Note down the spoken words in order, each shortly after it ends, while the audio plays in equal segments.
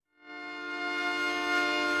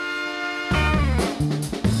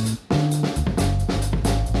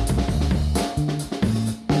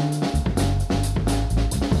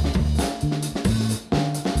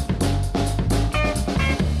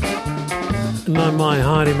No mai,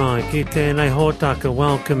 haere mai, ki tēnei hōtaka.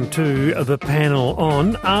 Welcome to the panel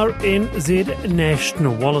on RNZ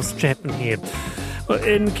National. Wallace Chapman here.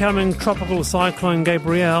 Incoming tropical cyclone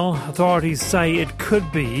Gabrielle, authorities say it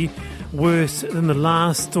could be worse than the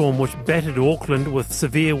last storm which battered Auckland with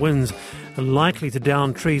severe winds likely to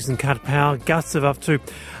down trees and cut power, gusts of up to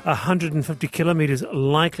 150 kilometres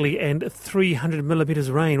likely and 300 millimetres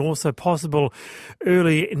rain also possible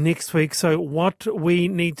early next week. So what we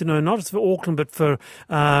need to know, not just for Auckland but for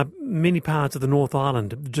many parts of the North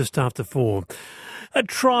Island, just after 4. A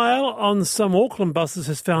trial on some Auckland buses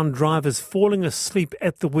has found drivers falling asleep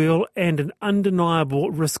at the wheel and an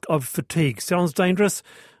undeniable risk of fatigue. Sounds dangerous?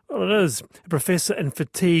 Well, it is. A professor in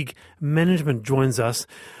fatigue management joins us.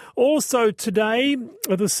 Also today,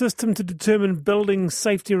 the system to determine building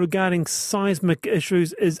safety regarding seismic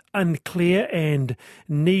issues is unclear and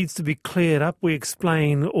needs to be cleared up. We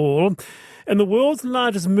explain all. And the world's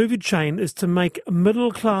largest movie chain is to make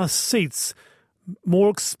middle-class seats more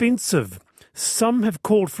expensive. Some have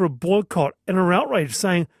called for a boycott and are outraged,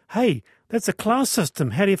 saying, hey, that's a class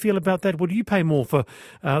system. How do you feel about that? Would you pay more for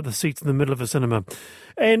the seats in the middle of a cinema?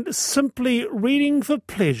 And simply reading for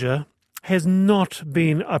pleasure has not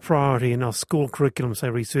been a priority in our school curriculum, say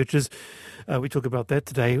researchers. We talk about that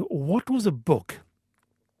today. What was a book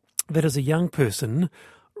that as a young person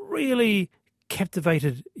really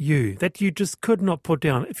captivated you, that you just could not put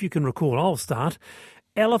down? If you can recall, I'll start.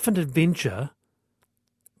 Elephant Adventure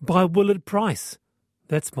by Willard Price.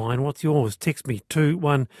 That's mine. What's yours? Text me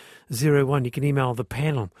 2101. You can email the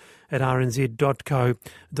panel at rnz.co.nz.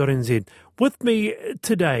 With me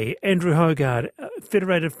today, Andrew Hoggard,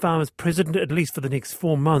 Federated Farmers President, at least for the next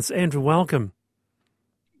 4 months. Andrew, welcome.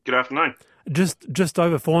 Good afternoon. Just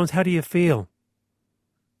over 4 months. How do you feel?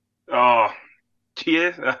 Oh,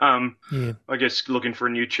 yeah. I guess looking for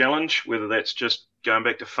a new challenge, whether that's just going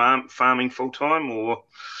back to farming full time or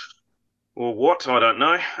what, I don't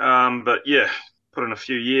know. But yeah, put in a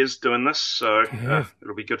few years doing this, so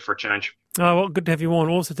it'll be good for a change. Oh, well, good to have you on.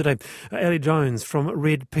 Also today, Ali Jones from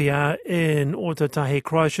Red PR in Ōtautahi,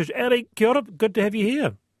 Christchurch. Ali, kia ora, good to have you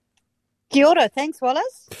here. Kia ora, thanks,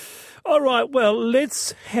 Wallace. All right, well,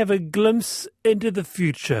 let's have a glimpse into the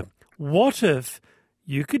future. What if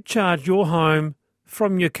you could charge your home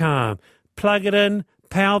from your car? Plug it in,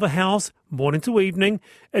 power the house, morning to evening.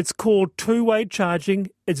 It's called two-way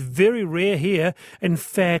charging. It's very rare here. In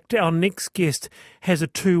fact, our next guest has a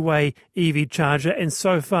two-way EV charger, and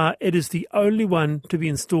so far it is the only one to be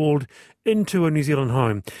installed into a New Zealand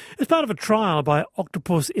home. It's part of a trial by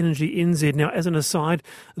Octopus Energy NZ. Now, as an aside,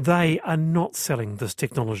 they are not selling this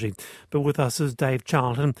technology. But with us is Dave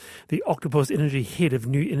Charlton, the Octopus Energy Head of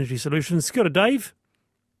New Energy Solutions. Kia ora, Dave.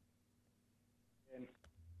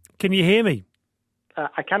 Can you hear me?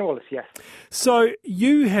 I can, Wallace, yes. So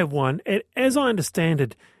you have one, and as I understand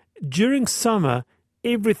it, during summer,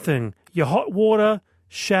 everything, your hot water,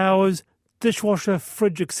 showers, dishwasher,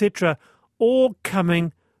 fridge, etc., all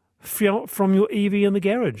coming from your EV in the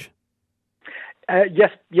garage.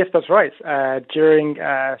 Yes, that's right. During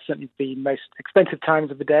certainly the most expensive times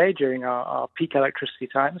of the day, during our peak electricity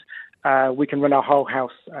times, we can run our whole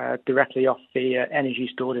house directly off the energy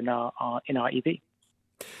stored in our EV.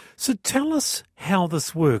 So tell us how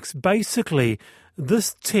this works. Basically,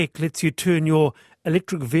 this tech lets you turn your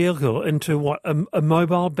electric vehicle into what, a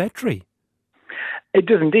mobile battery? It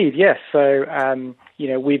does indeed, yes. So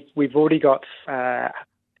we've already got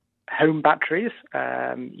home batteries,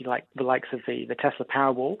 like the likes of the Tesla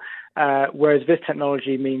Powerwall, whereas this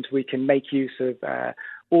technology means we can make use of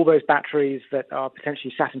all those batteries that are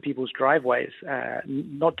potentially sat in people's driveways,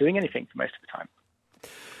 not doing anything for most of the time.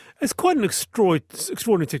 It's quite an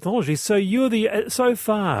extraordinary technology. So so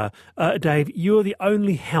far, Dave, you're the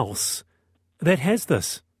only house that has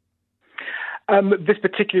this. This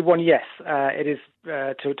particular one, yes. It is,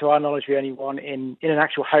 to our knowledge, the only one in an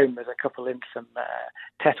actual home. There's a couple in some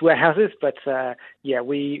test warehouses, but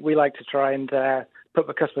we like to try and put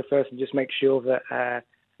the customer first and just make sure that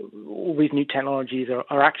all these new technologies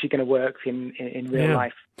are actually going to work in real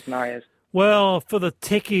life scenarios. Well, for the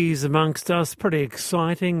techies amongst us, pretty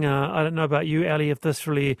exciting. I don't know about you, Ali, if this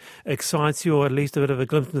really excites you, or at least a bit of a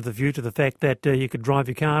glimpse into the future, the fact that you could drive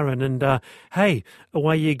your car in and, hey,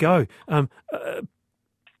 away you go.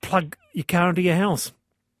 Plug your car into your house.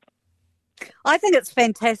 I think it's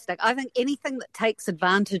fantastic. I think anything that takes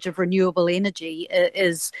advantage of renewable energy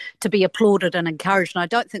is to be applauded and encouraged, and I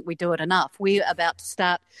don't think we do it enough. We're about to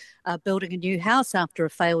start building a new house after a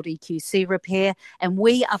failed EQC repair, and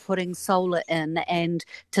we are putting solar in. And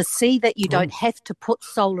to see that you don't have to put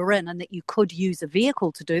solar in and that you could use a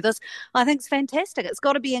vehicle to do this, I think it's fantastic. It's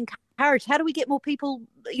got to be encouraged. How do we get more people,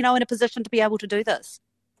 in a position to be able to do this?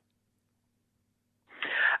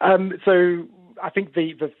 So I think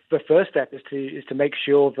the first step is to make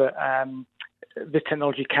sure that this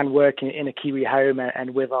technology can work in a Kiwi home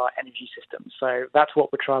and with our energy system. So that's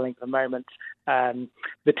what we're trialling at the moment.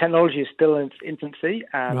 The technology is still in its infancy,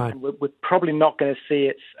 right. and we're probably not going to see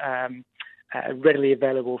it readily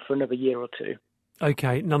available for another year or two.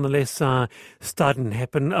 Okay, nonetheless, starting to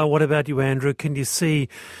happen. What about you, Andrew? Can you see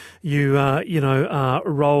you,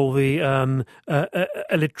 roll the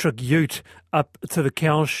electric ute up to the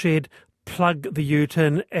cow shed, plug the ute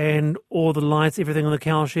in, and all the lights, everything on the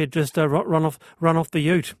cow shed, just run off the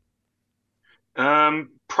ute?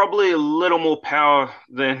 Probably a little more power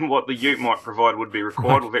than what the ute might provide would be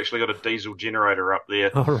required. Right. We've actually got a diesel generator up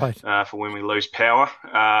there for when we lose power,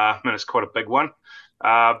 and it's quite a big one.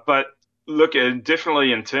 But look,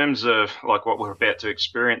 definitely in terms of like what we're about to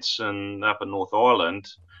experience up in North Island,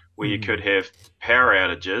 where you could have power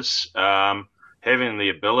outages, having the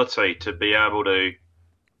ability to be able to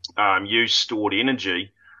use stored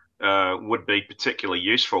energy would be particularly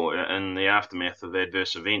useful in the aftermath of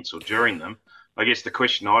adverse events or during them. I guess the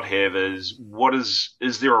question I'd have is,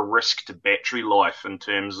 is there a risk to battery life in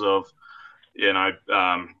terms of,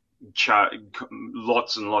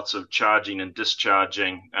 lots and lots of charging and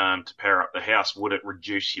discharging to power up the house? Would it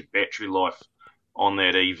reduce your battery life on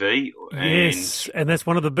that EV? Yes, and that's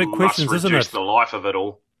one of the big questions, isn't it? Reduce the life of it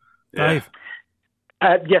all. Dave?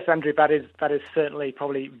 Yes, Andrew, that is certainly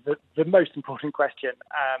probably the most important question.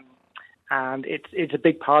 And it's a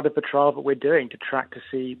big part of the trial that we're doing to track to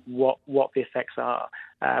see what the effects are.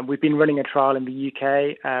 We've been running a trial in the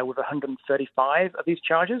UK with 135 of these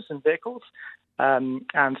chargers and vehicles. And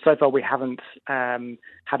so far we haven't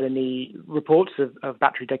had any reports of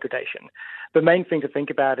battery degradation. The main thing to think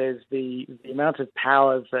about is the amount of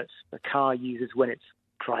power that the car uses when it's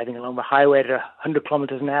driving along the highway at 100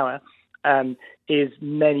 kilometers an hour is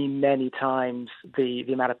many, many times the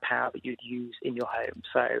amount of power that you'd use in your home.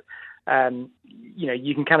 So,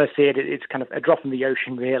 you can kind of see it. It's kind of a drop in the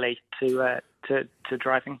ocean, really, to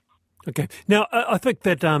driving. Okay. Now, I think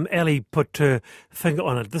that Ali put her finger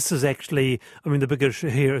on it. This is actually, the big issue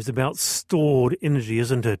here is about stored energy,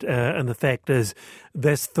 isn't it? And the fact is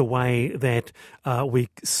that's the way that we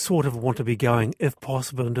sort of want to be going, if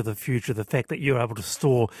possible, into the future, the fact that you're able to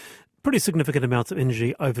store pretty significant amounts of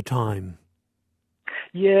energy over time.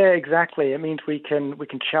 Yeah, exactly. It means we can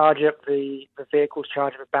charge up the vehicles,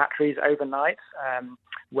 charge up the batteries overnight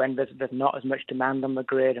when there's not as much demand on the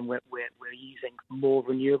grid and we're using more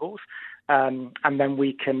renewables, and then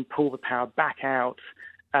we can pull the power back out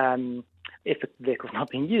if the vehicle's not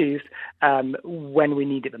being used when we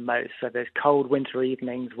need it the most. So there's cold winter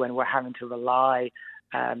evenings when we're having to rely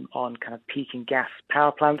on kind of peaking gas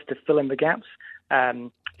power plants to fill in the gaps.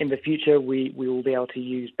 In the future, we will be able to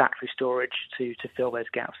use battery storage to fill those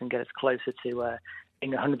gaps and get us closer to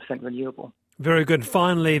being 100% renewable. Very good.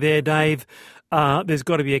 Finally there, Dave, there's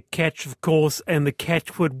got to be a catch, of course, and the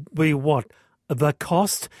catch would be what? The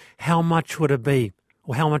cost? How much would it be?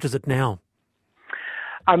 Or how much is it now?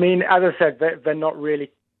 As I said, they're not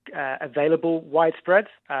really available widespread.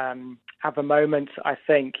 At the moment, I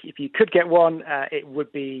think if you could get one, it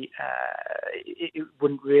would be it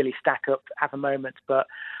wouldn't really stack up at the moment. But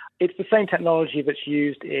it's the same technology that's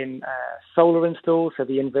used in solar installs, so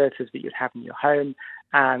the inverters that you'd have in your home.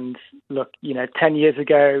 And look, 10 years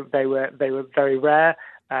ago they were very rare,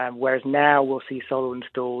 whereas now we'll see solar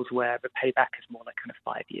installs where the payback is more like kind of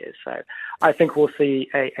 5 years. So I think we'll see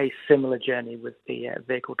a similar journey with the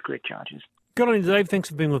vehicle to grid chargers. Good on you, Dave. Thanks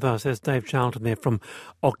for being with us. That's Dave Charlton there from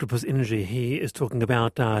Octopus Energy. He is talking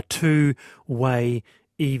about two-way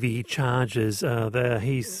EV chargers.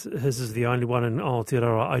 His is the only one in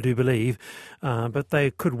Aotearoa, I do believe, but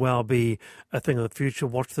they could well be a thing of the future.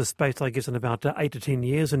 Watch this space, I guess, in about 8 to 10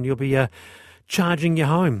 years, and you'll be charging your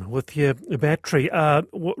home with your battery.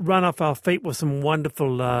 Run off our feet with some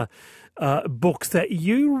wonderful books that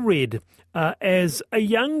you read as a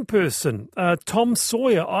young person. Tom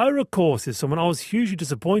Sawyer, I recall, says someone, I was hugely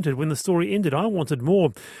disappointed when the story ended. I wanted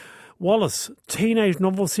more. Wallace, teenage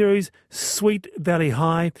novel series, Sweet Valley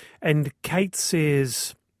High. And Donna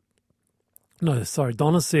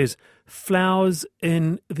says, Flowers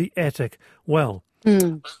in the Attic. Well,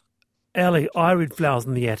 Ali, I read Flowers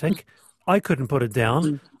in the Attic. I couldn't put it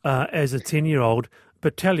down as a 10-year-old,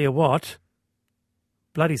 but tell you what,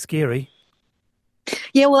 bloody scary.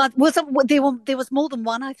 Yeah, well, there was more than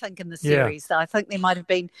one, I think, in the series. Yeah. I think there might have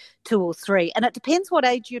been 2 or 3. And it depends what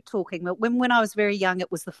age you're talking. But when I was very young,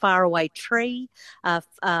 it was the Faraway Tree,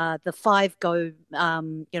 the 5 Go,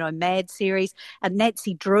 Mad series. And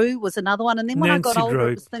Nancy Drew was another one. And then when I got older,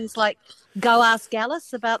 it was things like Go Ask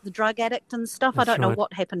Alice about the drug addict and stuff. That's I don't know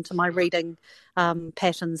what happened to my reading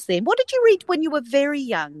patterns then. What did you read when you were very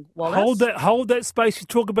young, Wallace? Hold that space. You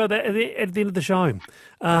talk about that at the end of the show.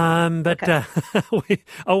 Okay.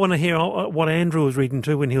 I want to hear what Andrew was reading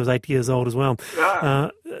too when he was 8 years old as well.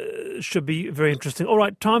 Should be very interesting. All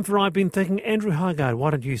right, time for I've Been Thinking. Andrew Hoggard,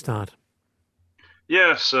 why don't you start?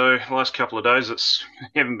 Yeah, so last couple of days, I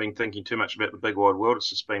haven't been thinking too much about the big wide world. It's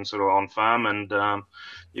just been sort of on farm, and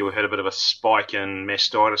we had a bit of a spike in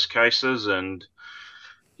mastitis cases, and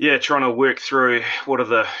trying to work through what are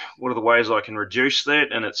the ways I can reduce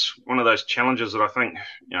that. And it's one of those challenges that I think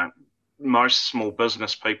most small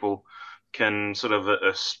business people can sort of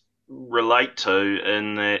relate to,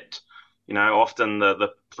 in that often the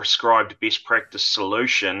prescribed best practice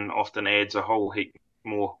solution often adds a whole heap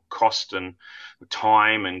more cost and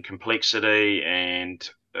time and complexity, and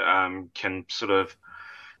can sort of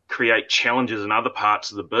create challenges in other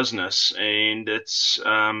parts of the business. And it's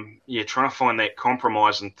trying to find that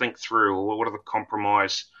compromise and think through, well, what are the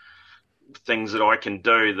compromise things that I can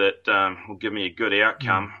do that will give me a good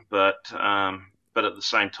outcome, but at the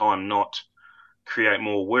same time not create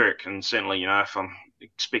more work. And certainly, if I'm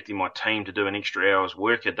expecting my team to do an extra hour's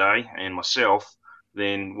work a day and myself,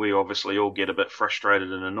 then we obviously all get a bit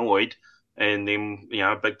frustrated and annoyed. And then,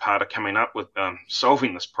 a big part of coming up with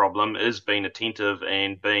solving this problem is being attentive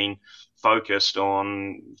and being focused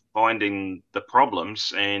on finding the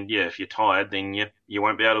problems. And if you're tired, then you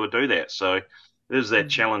won't be able to do that. So there's that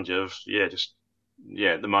challenge of,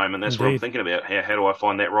 at the moment, that's Indeed. What I'm thinking about. How do I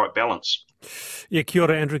find that right balance? Yeah, kia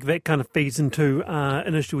ora, Andrew. That kind of feeds into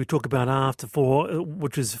an issue we talk about after 4,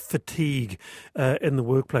 which is fatigue in the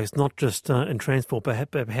workplace, not just in transport,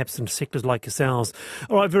 but perhaps in sectors like yourselves.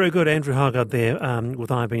 All right, very good. Andrew Hoggard there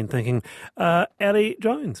with I've Been Thinking. Ali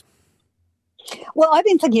Jones. Well, I've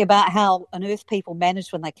been thinking about how on earth people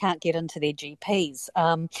manage when they can't get into their GPs.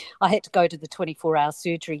 I had to go to the 24-hour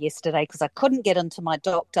surgery yesterday because I couldn't get into my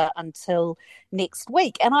doctor until next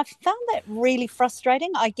week. And I found that really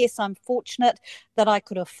frustrating. I guess I'm fortunate that I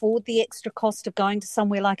could afford the extra cost of going to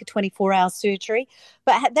somewhere like a 24-hour surgery.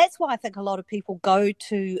 But that's why I think a lot of people go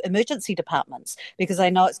to emergency departments, because they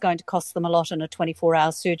know it's going to cost them a lot in a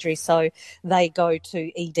 24-hour surgery. So they go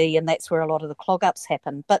to ED, and that's where a lot of the clog-ups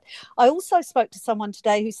happen. But I also spoke to someone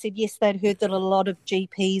today who said, yes, they'd heard that a lot of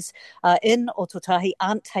GPs in Ōtautahi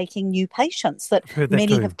aren't taking new patients, that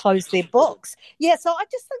many have closed their books. Yeah, so I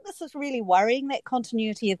just think this is really worrying. That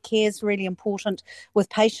continuity of care is really important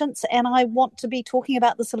with patients, and I want to be talking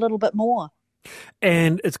about this a little bit more.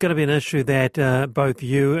 And it's going to be an issue that both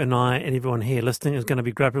you and I and everyone here listening is going to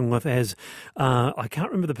be grappling with, as I can't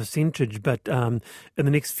remember the percentage, but in the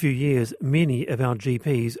next few years, many of our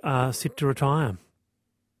GPs are set to retire.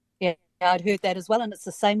 Yeah, I'd heard that as well, and it's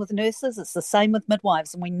the same with nurses, it's the same with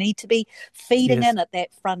midwives, and we need to be feeding in at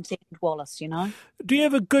that front end, Wallace, Do you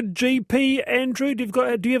have a good GP, Andrew?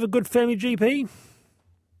 Do you have a good family GP?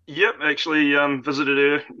 Yep, actually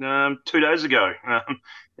visited her 2 days ago. Had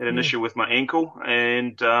an issue with my ankle,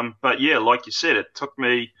 and but like you said, it took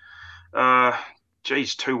me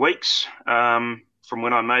 2 weeks from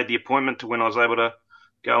when I made the appointment to when I was able to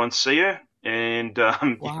go and see her. And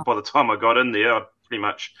wow. By the time I got in there, I'd pretty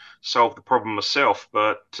much solved the problem myself.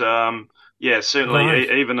 But certainly,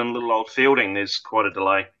 right. Even in little old Fielding, there's quite a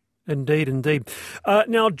delay. Indeed.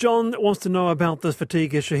 Now, John wants to know about the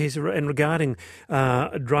fatigue issue and regarding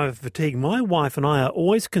driver fatigue. My wife and I are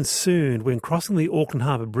always concerned when crossing the Auckland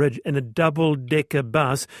Harbour Bridge in a double-decker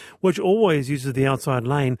bus, which always uses the outside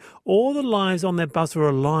lane. All the lives on that bus are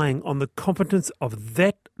relying on the competence of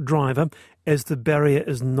that driver, as the barrier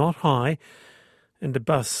is not high, and the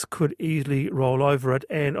bus could easily roll over it.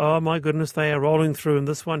 And, oh, my goodness, they are rolling through. And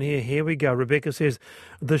this one here we go. Rebecca says,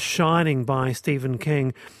 The Shining by Stephen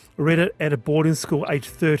King. Read it at a boarding school, age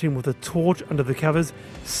 13, with a torch under the covers,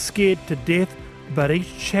 scared to death, but each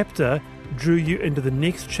chapter drew you into the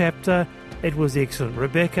next chapter. It was excellent.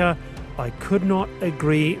 Rebecca, I could not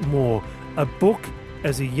agree more. A book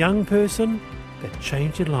as a young person that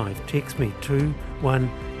changed your life. Text me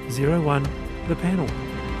 2101, the panel.